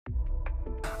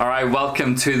Alright,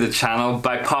 welcome to the channel.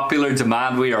 By popular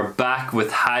demand, we are back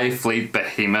with Hive Fleet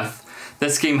Behemoth.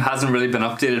 This game hasn't really been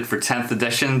updated for 10th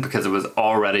edition because it was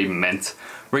already mint.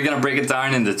 We're going to break it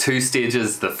down into two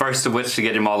stages, the first of which to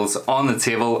get your models on the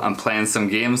table and playing some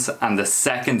games, and the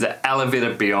second to elevate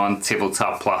it beyond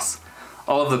Tabletop Plus.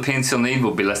 All of the paints you'll need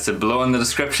will be listed below in the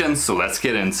description, so let's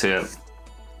get into it.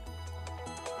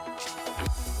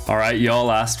 Alright,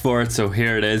 y'all asked for it, so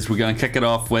here it is. We're going to kick it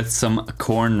off with some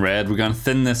Khorne red. We're going to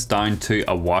thin this down to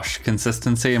a wash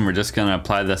consistency, and we're just going to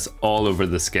apply this all over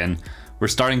the skin. We're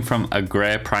starting from a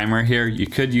grey primer here. You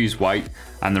could use white,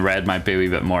 and the red might be a wee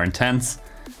bit more intense,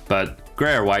 but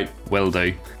grey or white will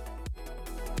do.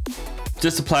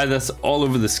 Just apply this all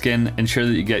over the skin, ensure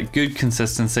that you get good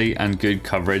consistency and good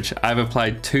coverage. I've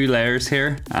applied 2 layers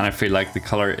here and I feel like the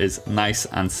colour is nice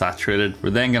and saturated.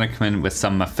 We're then going to come in with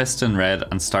some Mephiston red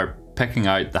and start picking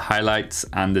out the highlights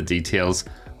and the details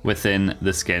within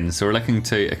the skin. So we're looking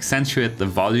to accentuate the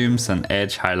volumes and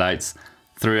edge highlights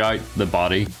throughout the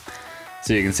body.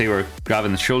 So you can see we're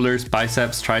grabbing the shoulders,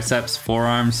 biceps, triceps,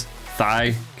 forearms,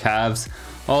 thigh, calves,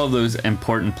 all of those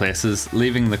important places,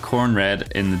 leaving the Khorne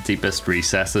red in the deepest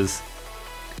recesses.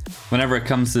 Whenever it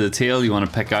comes to the tail, you want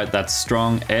to pick out that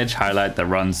strong edge highlight that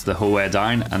runs the whole way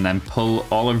down and then pull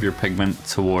all of your pigment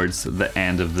towards the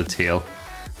end of the tail.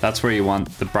 That's where you want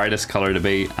the brightest colour to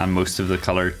be and most of the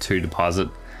colour to deposit.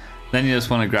 Then you just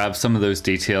want to grab some of those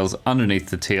details underneath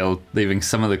the tail, leaving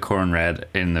some of the Khorne red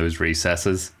in those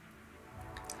recesses.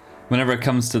 Whenever it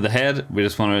comes to the head, we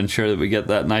just want to ensure that we get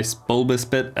that nice bulbous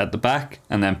bit at the back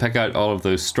and then pick out all of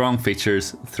those strong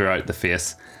features throughout the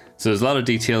face. So there's a lot of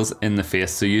details in the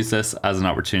face, so use this as an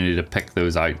opportunity to pick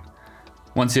those out.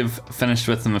 Once you've finished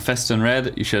with the Mephiston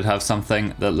red, you should have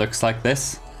something that looks like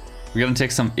this. We're going to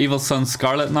take some Evil Sunz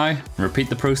Scarlet now and repeat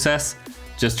the process,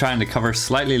 just trying to cover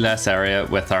slightly less area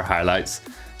with our highlights.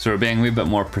 So we're being a wee bit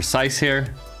more precise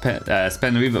here.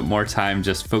 Spend a wee bit more time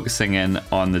just focusing in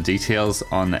on the details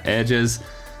on the edges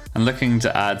and looking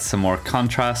to add some more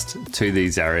contrast to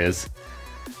these areas.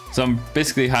 So I'm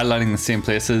basically highlighting the same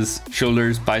places: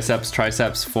 shoulders, biceps,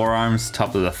 triceps, forearms,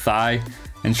 top of the thigh,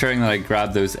 ensuring that I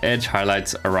grab those edge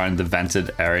highlights around the vented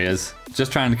areas.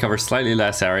 Just trying to cover slightly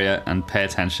less area and pay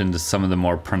attention to some of the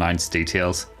more pronounced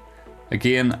details.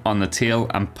 Again, on the tail,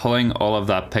 I'm pulling all of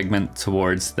that pigment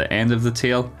towards the end of the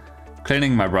tail,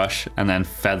 cleaning my brush and then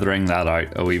feathering that out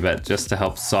a wee bit just to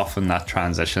help soften that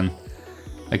transition.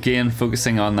 Again,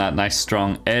 focusing on that nice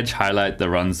strong edge highlight that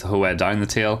runs the whole way down the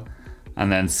tail,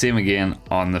 and then same again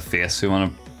on the face. We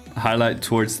want to highlight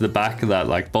towards the back of that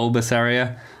like bulbous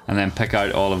area and then pick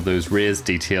out all of those raised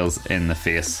details in the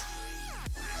face.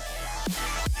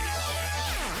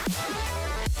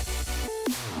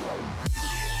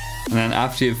 And then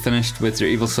after you've finished with your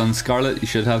Evil Sunz Scarlet, you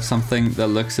should have something that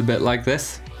looks a bit like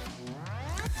this.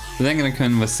 We're then going to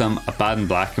come in with some Abaddon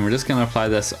black, and we're just going to apply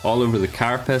this all over the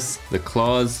carapace, the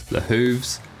claws, the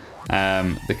hooves,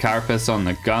 the carapace on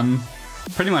the gun.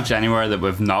 Pretty much anywhere that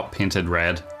we've not painted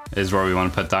red is where we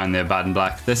want to put down the Abaddon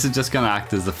black. This is just going to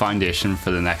act as the foundation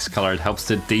for the next colour. It helps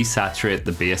to desaturate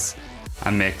the base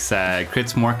and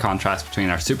creates more contrast between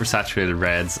our super saturated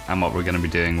reds and what we're going to be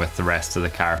doing with the rest of the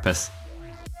carapace.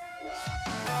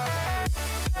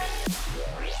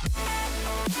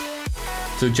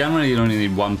 So generally you only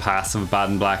need one pass of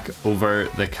Abaddon black over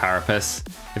the carapace.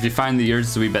 If you find that yours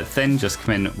is a wee bit thin, just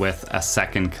come in with a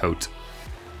second coat.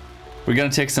 We're going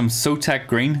to take some Sotek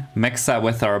green, mix that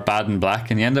with our Abaddon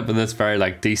black, and you end up with this very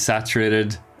like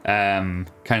desaturated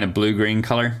kind of blue-green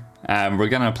colour. We're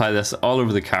going to apply this all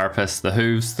over the carapace, the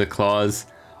hooves, the claws,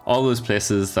 all those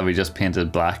places that we just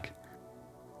painted black.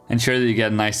 Ensure that you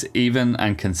get a nice even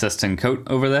and consistent coat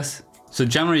over this. So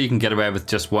generally you can get away with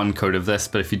just one coat of this,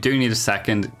 but if you do need a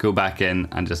second, go back in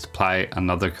and just apply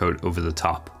another coat over the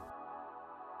top.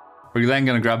 We're then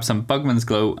going to grab some Bugman's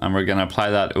Glow and we're going to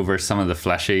apply that over some of the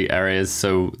fleshy areas,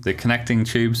 so the connecting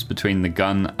tubes between the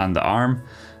gun and the arm,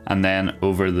 and then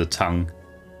over the tongue.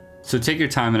 So take your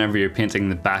time whenever you're painting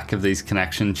the back of these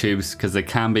connection tubes because they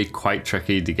can be quite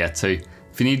tricky to get to.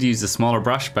 If you need to use a smaller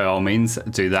brush, by all means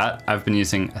do that. I've been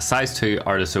using a size 2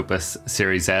 Artis Opus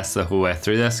Series S the whole way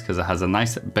through this because it has a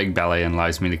nice big belly and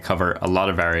allows me to cover a lot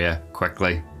of area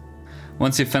quickly.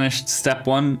 Once you've finished step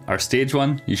 1 or stage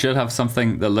 1, you should have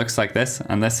something that looks like this,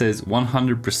 and this is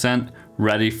 100%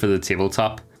 ready for the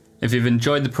tabletop. If you've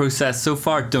enjoyed the process so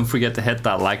far, don't forget to hit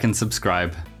that like and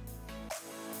subscribe.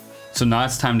 So now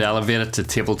it's time to elevate it to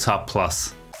Tabletop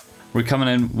Plus. We're coming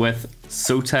in with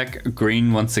Sotek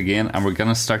green once again, and we're going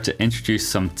to start to introduce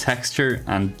some texture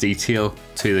and detail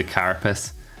to the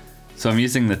carapace. So I'm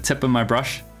using the tip of my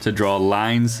brush to draw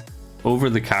lines over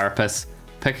the carapace,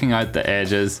 picking out the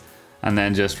edges and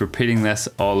then just repeating this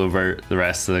all over the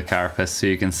rest of the carapace. So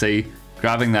you can see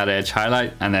grabbing that edge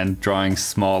highlight and then drawing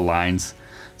small lines.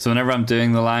 So whenever I'm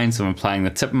doing the lines, I'm applying the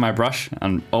tip of my brush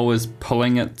and always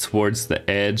pulling it towards the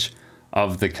edge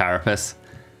of the carapace.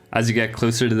 As you get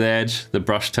closer to the edge, the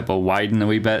brush tip will widen a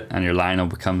wee bit and your line will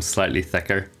become slightly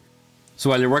thicker. So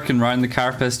while you're working around the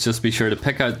carapace, just be sure to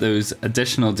pick out those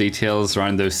additional details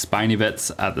around those spiny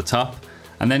bits at the top,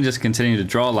 and then just continue to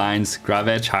draw lines, grab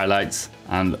edge highlights,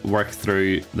 and work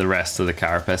through the rest of the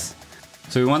carapace.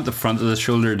 So we want the front of the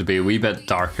shoulder to be a wee bit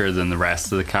darker than the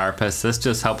rest of the carapace. This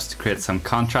just helps to create some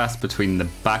contrast between the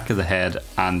back of the head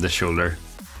and the shoulder.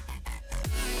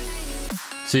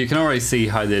 So you can already see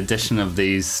how the addition of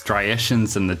these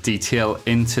striations and the detail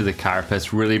into the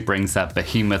carapace really brings that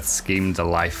behemoth scheme to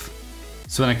life.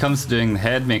 So when it comes to doing the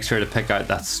head, make sure to pick out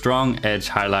that strong edge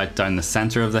highlight down the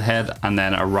center of the head and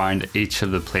then around each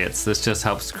of the plates. This just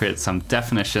helps to create some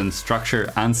definition, structure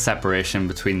and separation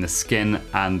between the skin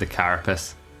and the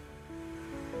carapace.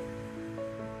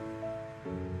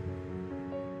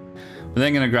 We're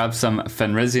then going to grab some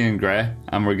Fenrisian grey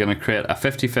and we're going to create a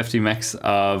 50-50 mix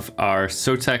of our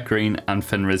Sotek green and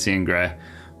Fenrisian grey.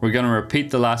 We're going to repeat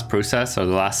the last process, or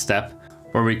the last step,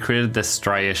 where we created this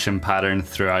striation pattern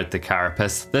throughout the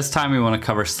carapace. This time we want to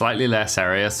cover slightly less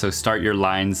area, so start your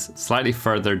lines slightly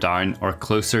further down or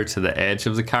closer to the edge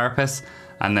of the carapace,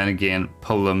 and then again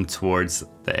pull them towards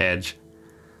the edge.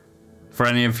 For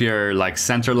any of your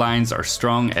center lines or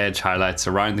strong edge highlights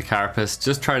around the carapace,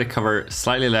 just try to cover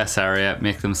slightly less area,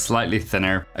 make them slightly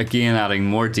thinner, again adding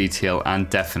more detail and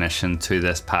definition to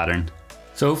this pattern.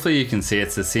 So hopefully you can see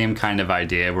it's the same kind of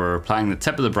idea where we're applying the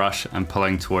tip of the brush and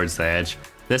pulling towards the edge.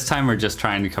 This time we're just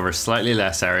trying to cover slightly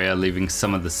less area, leaving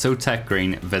some of the Sotek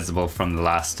green visible from the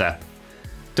last step.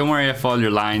 Don't worry if all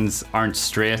your lines aren't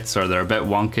straight or they're a bit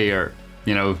wonky, or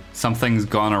something's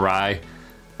gone awry.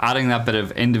 Adding that bit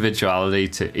of individuality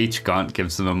to each gaunt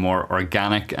gives them a more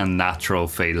organic and natural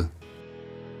feel.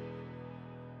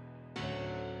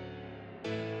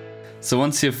 So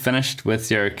once you've finished with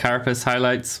your carapace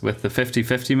highlights with the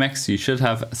 50-50 mix, you should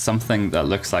have something that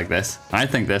looks like this. I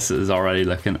think this is already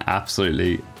looking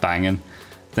absolutely banging.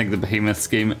 I think the behemoth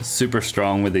scheme is super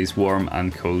strong with these warm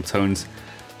and cold tones.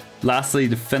 Lastly,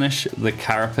 to finish the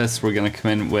carapace, we're going to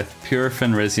come in with pure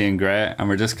Fenrisian grey, and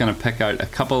we're just going to pick out a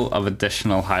couple of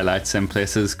additional highlights in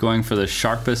places, going for the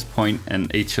sharpest point in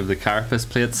each of the carapace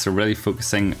plates, so really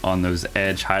focusing on those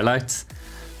edge highlights.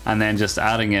 And then just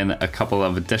adding in a couple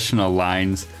of additional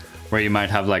lines where you might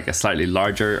have a slightly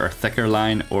larger or thicker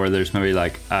line, or there's maybe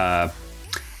a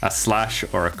slash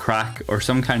or a crack or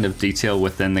some kind of detail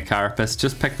within the carapace.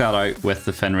 Just pick that out with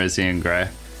the Fenrisian grey.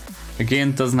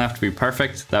 Again, doesn't have to be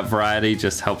perfect. That variety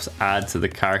just helps add to the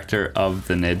character of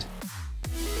the Nid.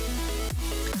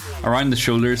 Around the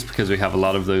shoulders, because we have a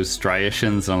lot of those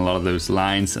striations and a lot of those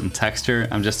lines and texture,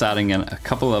 I'm just adding in a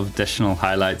couple of additional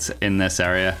highlights in this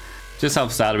area. Just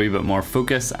helps add a wee bit more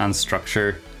focus and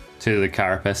structure to the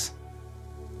carapace.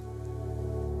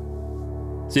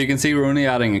 So you can see we're only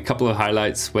adding a couple of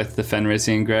highlights with the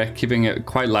Fenrisian grey, keeping it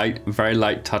quite light, very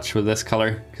light touch with this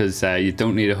colour, because you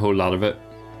don't need a whole lot of it.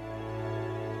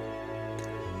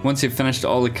 Once you've finished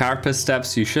all the carapace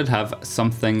steps, you should have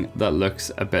something that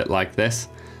looks a bit like this.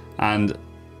 And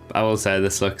I will say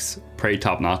this looks pretty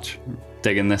top notch.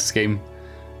 Digging this scheme.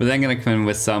 We're then going to come in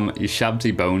with some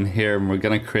Ushabti bone here, and we're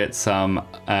going to create some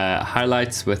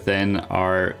highlights within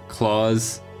our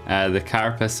claws, the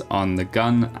carapace on the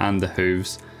gun and the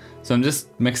hooves. So I'm just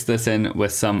mixed this in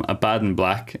with some Abaddon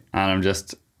black, and I'm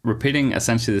just repeating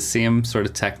essentially the same sort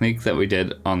of technique that we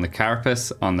did on the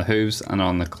carapace, on the hooves and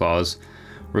on the claws.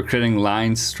 We're creating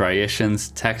lines, striations,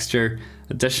 texture,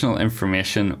 additional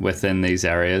information within these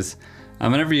areas.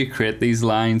 And whenever you create these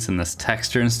lines and this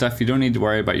texture and stuff, you don't need to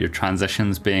worry about your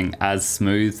transitions being as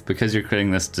smooth, because you're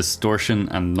creating this distortion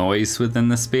and noise within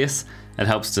the space. It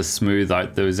helps to smooth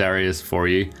out those areas for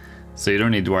you. So you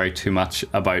don't need to worry too much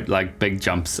about big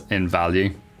jumps in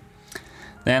value.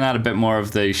 Then add a bit more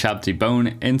of the Ushabti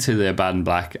bone into the Abaddon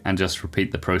black and just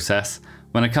repeat the process.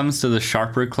 When it comes to the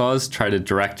sharper claws, try to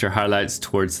direct your highlights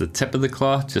towards the tip of the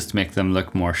claw just to make them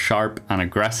look more sharp and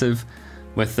aggressive.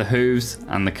 With the hooves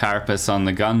and the carapace on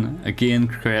the gun, again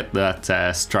create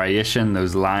that striation,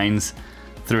 those lines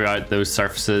throughout those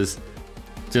surfaces.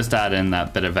 Just add in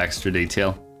that bit of extra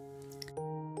detail.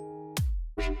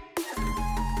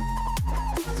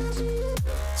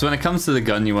 So when it comes to the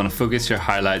gun, you want to focus your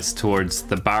highlights towards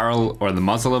the barrel or the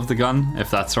muzzle of the gun,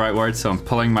 if that's the right word. So I'm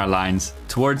pulling my lines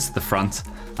towards the front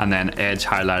and then edge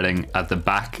highlighting at the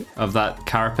back of that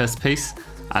carapace piece.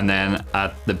 And then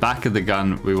at the back of the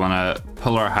gun, we want to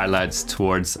pull our highlights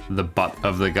towards the butt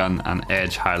of the gun and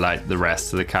edge highlight the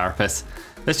rest of the carapace.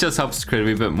 This just helps to create a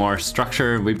wee bit more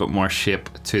structure, a wee bit more shape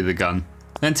to the gun.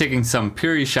 Then taking some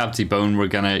pure Ushabti bone, we're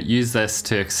going to use this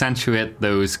to accentuate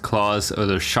those claws or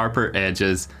those sharper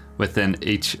edges within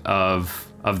each of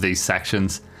these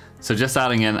sections. So just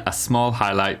adding in a small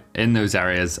highlight in those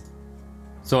areas.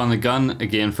 So on the gun,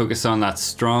 again, focus on that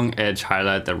strong edge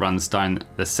highlight that runs down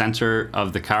the center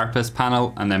of the carapace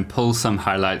panel, and then pull some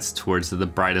highlights towards the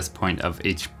brightest point of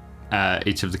each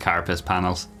of the carapace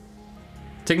panels.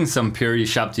 Taking some pure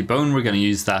Ushabti bone, we're going to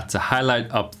use that to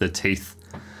highlight up the teeth.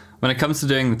 When it comes to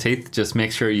doing the teeth, just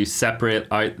make sure you separate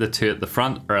out the two at the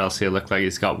front, or else he'll look like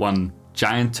he's got one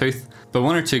giant tooth. But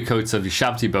 1 or 2 coats of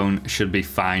Ushabti bone should be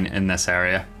fine in this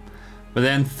area. We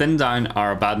then thin down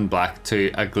our Abaddon black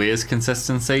to a glaze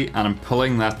consistency, and I'm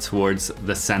pulling that towards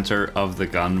the center of the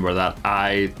gun where that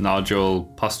eye nodule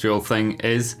pustule thing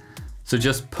is. So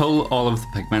just pull all of the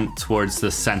pigment towards the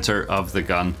center of the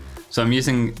gun. So I'm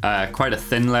using quite a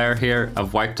thin layer here.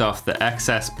 I've wiped off the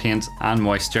excess paint and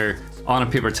moisture on a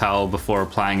paper towel before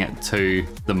applying it to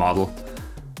the model.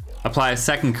 Apply a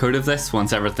second coat of this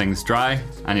once everything's dry,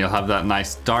 and you'll have that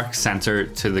nice dark center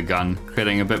to the gun,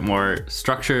 creating a bit more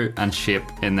structure and shape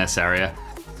in this area.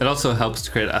 It also helps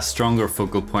to create a stronger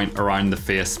focal point around the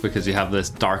face because you have this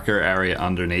darker area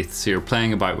underneath, so you're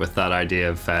playing about with that idea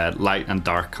of light and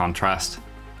dark contrast.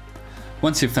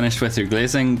 Once you've finished with your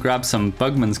glazing, grab some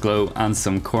Bugman's Glow and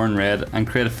some Khorne Red and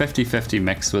create a 50-50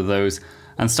 mix with those,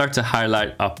 and start to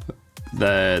highlight up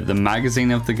the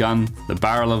magazine of the gun, the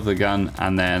barrel of the gun,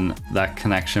 and then that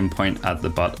connection point at the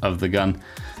butt of the gun.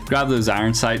 Grab those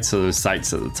iron sights, so those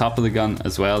sights at the top of the gun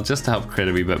as well, just to help create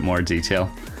a wee bit more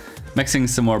detail. Mixing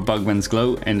some more Bugman's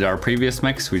Glow into our previous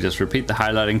mix, we just repeat the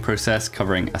highlighting process,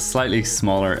 covering a slightly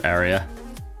smaller area.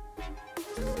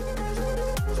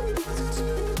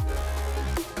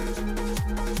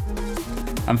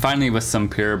 And finally, with some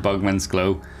pure Bugman's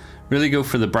Glow, really go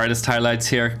for the brightest highlights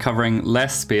here, covering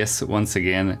less space once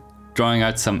again, drawing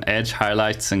out some edge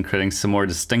highlights and creating some more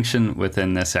distinction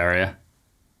within this area.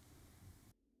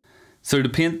 So to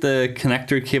paint the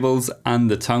connector cables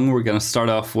and the tongue, we're going to start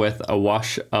off with a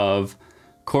wash of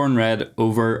Khorne Red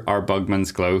over our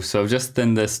Bugman's Glow. So I've just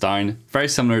thinned this down, very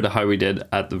similar to how we did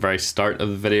at the very start of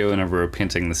the video whenever we were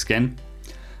painting the skin.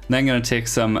 Then I'm going to take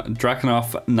some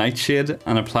Drakenhof Nightshade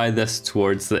and apply this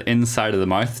towards the inside of the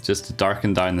mouth, just to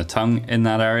darken down the tongue in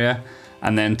that area,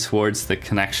 and then towards the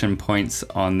connection points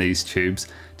on these tubes.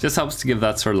 Just helps to give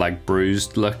that sort of like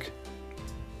bruised look.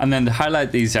 And then to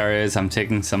highlight these areas, I'm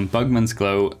taking some Bugman's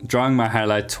Glow, drawing my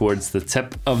highlight towards the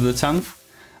tip of the tongue,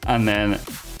 and then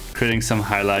creating some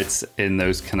highlights in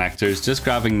those connectors, just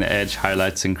grabbing the edge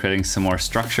highlights and creating some more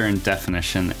structure and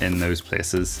definition in those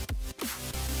places.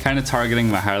 Kind of targeting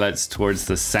my highlights towards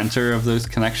the center of those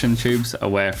connection tubes,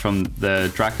 away from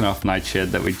the Drakenhof Nightshade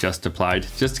that we just applied,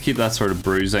 just to keep that sort of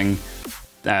bruising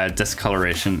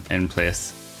discoloration in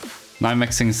place. Now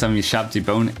mixing some Ushabti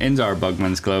bone into our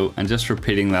Bugman's Glow and just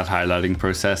repeating that highlighting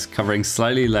process, covering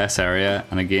slightly less area,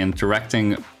 and again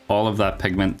directing all of that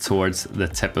pigment towards the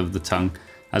tip of the tongue,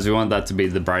 as we want that to be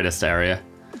the brightest area.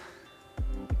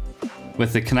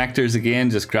 With the connectors again,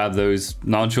 just grab those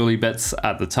nodule-y bits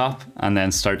at the top and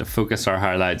then start to focus our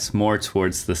highlights more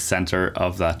towards the center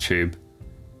of that tube.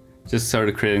 Just sort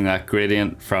of creating that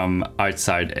gradient from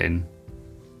outside in.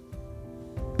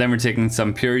 Then we're taking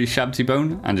some pure Ushabti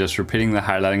bone and just repeating the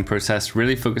highlighting process,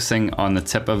 really focusing on the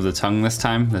tip of the tongue this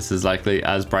time. This is likely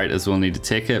as bright as we'll need to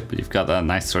take it, but you've got that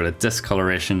nice sort of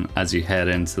discoloration as you head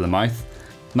into the mouth.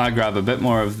 Now grab a bit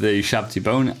more of the Ushabti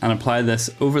bone and apply this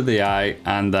over the eye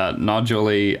and that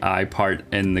nodule-y eye part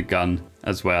in the gun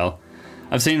as well.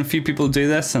 I've seen a few people do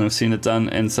this, and I've seen it done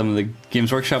in some of the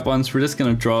Games Workshop ones. We're just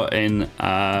going to draw in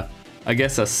I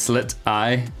guess a slit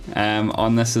eye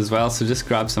on this as well. So just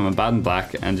grab some Abaddon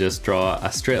black and just draw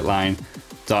a straight line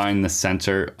down the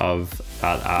center of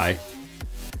that eye.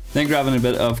 Then grabbing a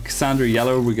bit of Casandora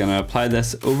yellow, we're going to apply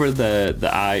this over the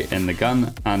eye in the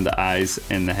gun and the eyes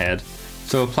in the head.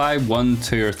 So apply 1,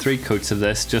 2 or 3 coats of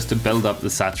this just to build up the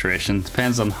saturation,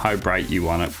 depends on how bright you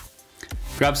want it.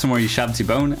 Grab some more Ushabti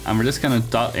bone and we're just going to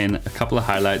dot in a couple of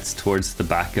highlights towards the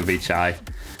back of each eye.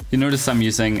 You notice I'm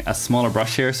using a smaller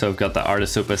brush here, so I've got the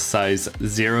Artis Opus size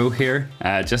 0 here,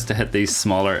 just to hit these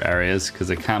smaller areas because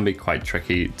it can be quite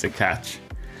tricky to catch.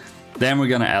 Then we're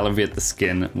going to elevate the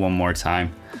skin one more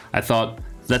time. I thought,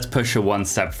 let's push it one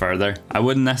step further. I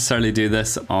wouldn't necessarily do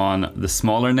this on the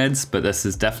smaller nids, but this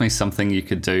is definitely something you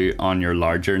could do on your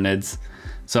larger nids.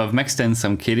 So I've mixed in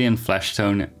some Cadian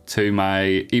Fleshtone to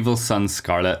my Evil Sunz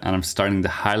Scarlet, and I'm starting to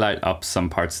highlight up some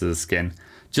parts of the skin,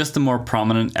 just the more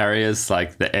prominent areas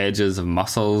like the edges of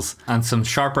muscles, and some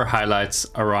sharper highlights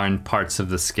around parts of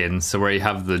the skin. So where you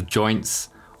have the joints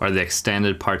or the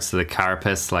extended parts of the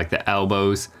carapace, like the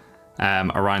elbows,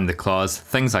 around the claws,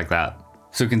 things like that.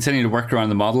 So continue to work around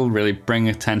the model, really bring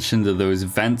attention to those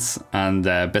vents and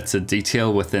bits of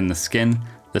detail within the skin,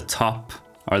 the top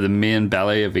or the main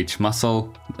belly of each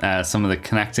muscle, some of the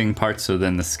connecting parts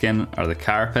within the skin or the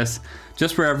carapace,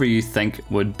 just wherever you think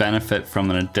would benefit from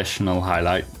an additional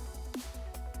highlight.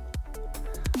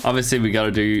 Obviously we got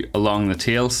to do along the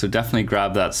tail, so definitely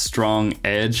grab that strong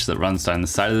edge that runs down the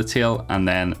side of the tail, and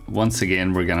then once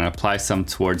again we're going to apply some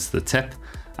towards the tip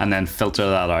and then filter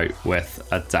that out with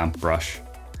a damp brush.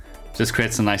 Just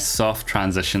creates a nice soft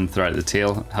transition throughout the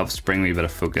tail, helps bring a bit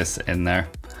of focus in there.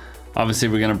 Obviously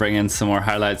we're going to bring in some more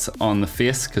highlights on the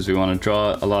face because we want to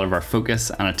draw a lot of our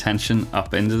focus and attention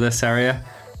up into this area.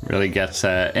 Really get in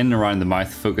and around the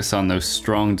mouth, focus on those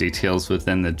strong details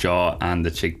within the jaw and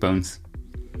the cheekbones.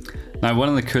 Now, one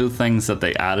of the cool things that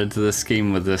they added to this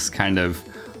scheme was this kind of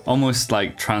almost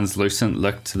like translucent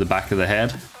look to the back of the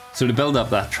head. So to build up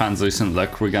that translucent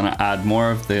look, we're going to add more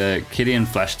of the Cadian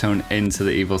Fleshtone into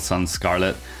the Evil Sunz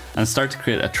Scarlet and start to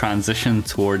create a transition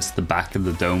towards the back of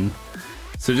the dome.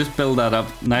 So just build that up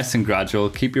nice and gradual,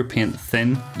 keep your paint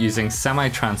thin using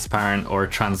semi-transparent or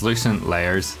translucent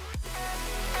layers.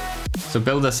 So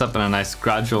build this up in a nice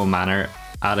gradual manner,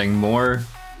 adding more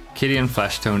Cadian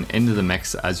Fleshtone into the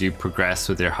mix as you progress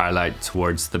with your highlight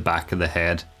towards the back of the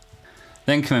head.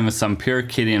 Then come in with some pure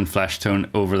Cadian Fleshtone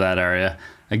over that area,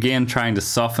 again trying to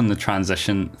soften the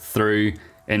transition through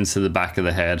into the back of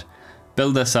the head.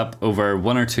 Build this up over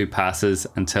 1 or 2 passes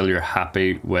until you're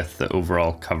happy with the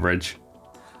overall coverage.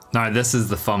 Now this is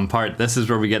the fun part. This is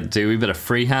where we get to do a bit of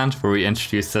freehand, where we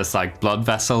introduce this like blood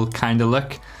vessel kind of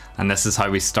look, and this is how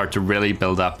we start to really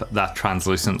build up that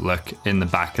translucent look in the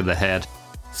back of the head.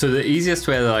 So the easiest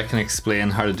way that I can explain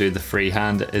how to do the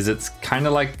freehand is it's kind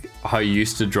of like how you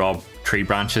used to draw tree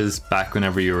branches back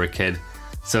whenever you were a kid.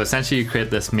 So essentially you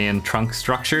create this main trunk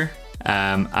structure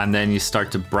and then you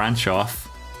start to branch off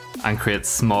and create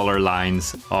smaller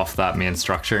lines off that main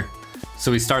structure.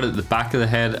 So we start at the back of the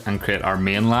head and create our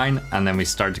main line, and then we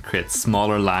start to create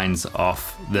smaller lines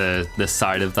off the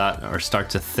side of that, or start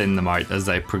to thin them out as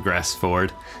they progress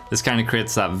forward. This kind of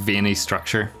creates that veiny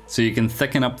structure. So you can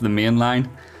thicken up the main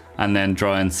line and then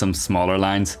draw in some smaller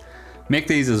lines. Make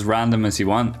these as random as you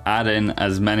want, add in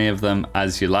as many of them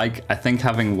as you like. I think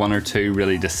having 1 or 2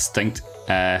 really distinct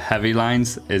heavy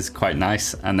lines is quite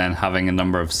nice, and then having a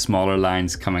number of smaller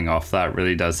lines coming off that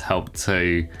really does help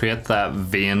to create that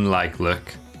vein-like look.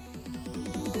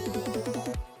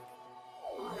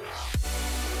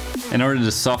 In order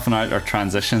to soften out our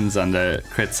transitions and to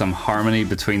create some harmony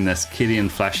between this Cadian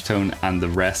Fleshtone and the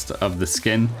rest of the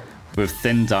skin, we've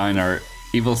thinned down our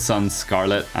Evil Sunz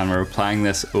Scarlet and we're applying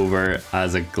this over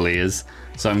as a glaze.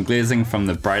 So I'm glazing from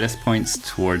the brightest points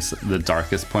towards the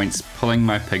darkest points, pulling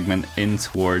my pigment in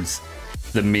towards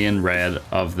the main red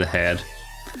of the head.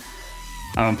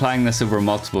 I'm applying this over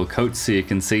multiple coats so you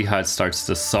can see how it starts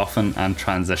to soften and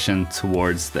transition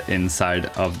towards the inside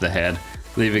of the head,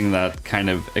 leaving that kind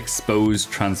of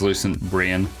exposed translucent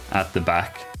brain at the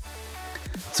back.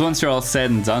 So once you're all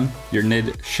said and done, your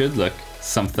Nid should look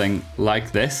something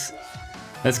like this.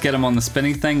 Let's get him on the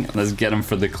spinning thing and let's get him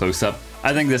for the close-up.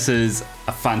 I think this is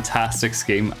a fantastic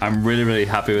scheme. I'm really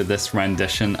happy with this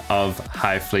rendition of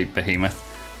Hive Fleet Behemoth.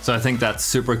 So I think that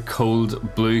super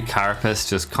cold blue carapace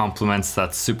just complements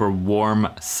that super warm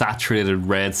saturated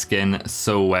red skin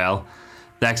so well.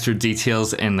 The extra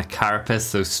details in the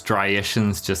carapace, those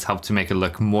striations, just help to make it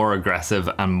look more aggressive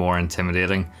and more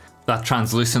intimidating. That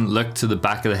translucent look to the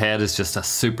back of the head is just a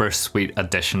super sweet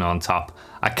addition on top.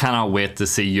 I cannot wait to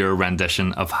see your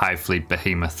rendition of Hive Fleet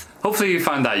Behemoth. Hopefully you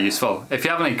found that useful. If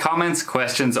you have any comments,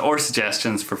 questions or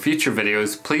suggestions for future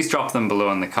videos, please drop them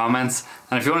below in the comments.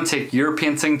 And if you want to take your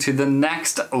painting to the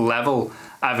next level,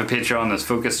 I have a Patreon that's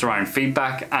focused around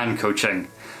feedback and coaching.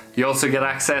 You also get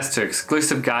access to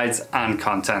exclusive guides and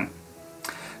content.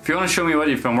 If you want to show me what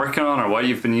you've been working on or what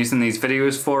you've been using these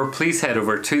videos for, please head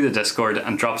over to the Discord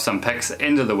and drop some pics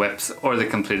into the whips or the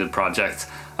completed projects.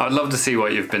 I would love to see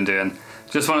what you've been doing.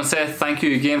 Just want to say thank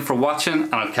you again for watching,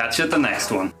 and I'll catch you at the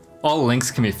next one. All links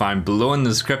can be found below in the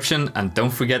description, and don't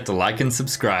forget to like and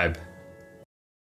subscribe.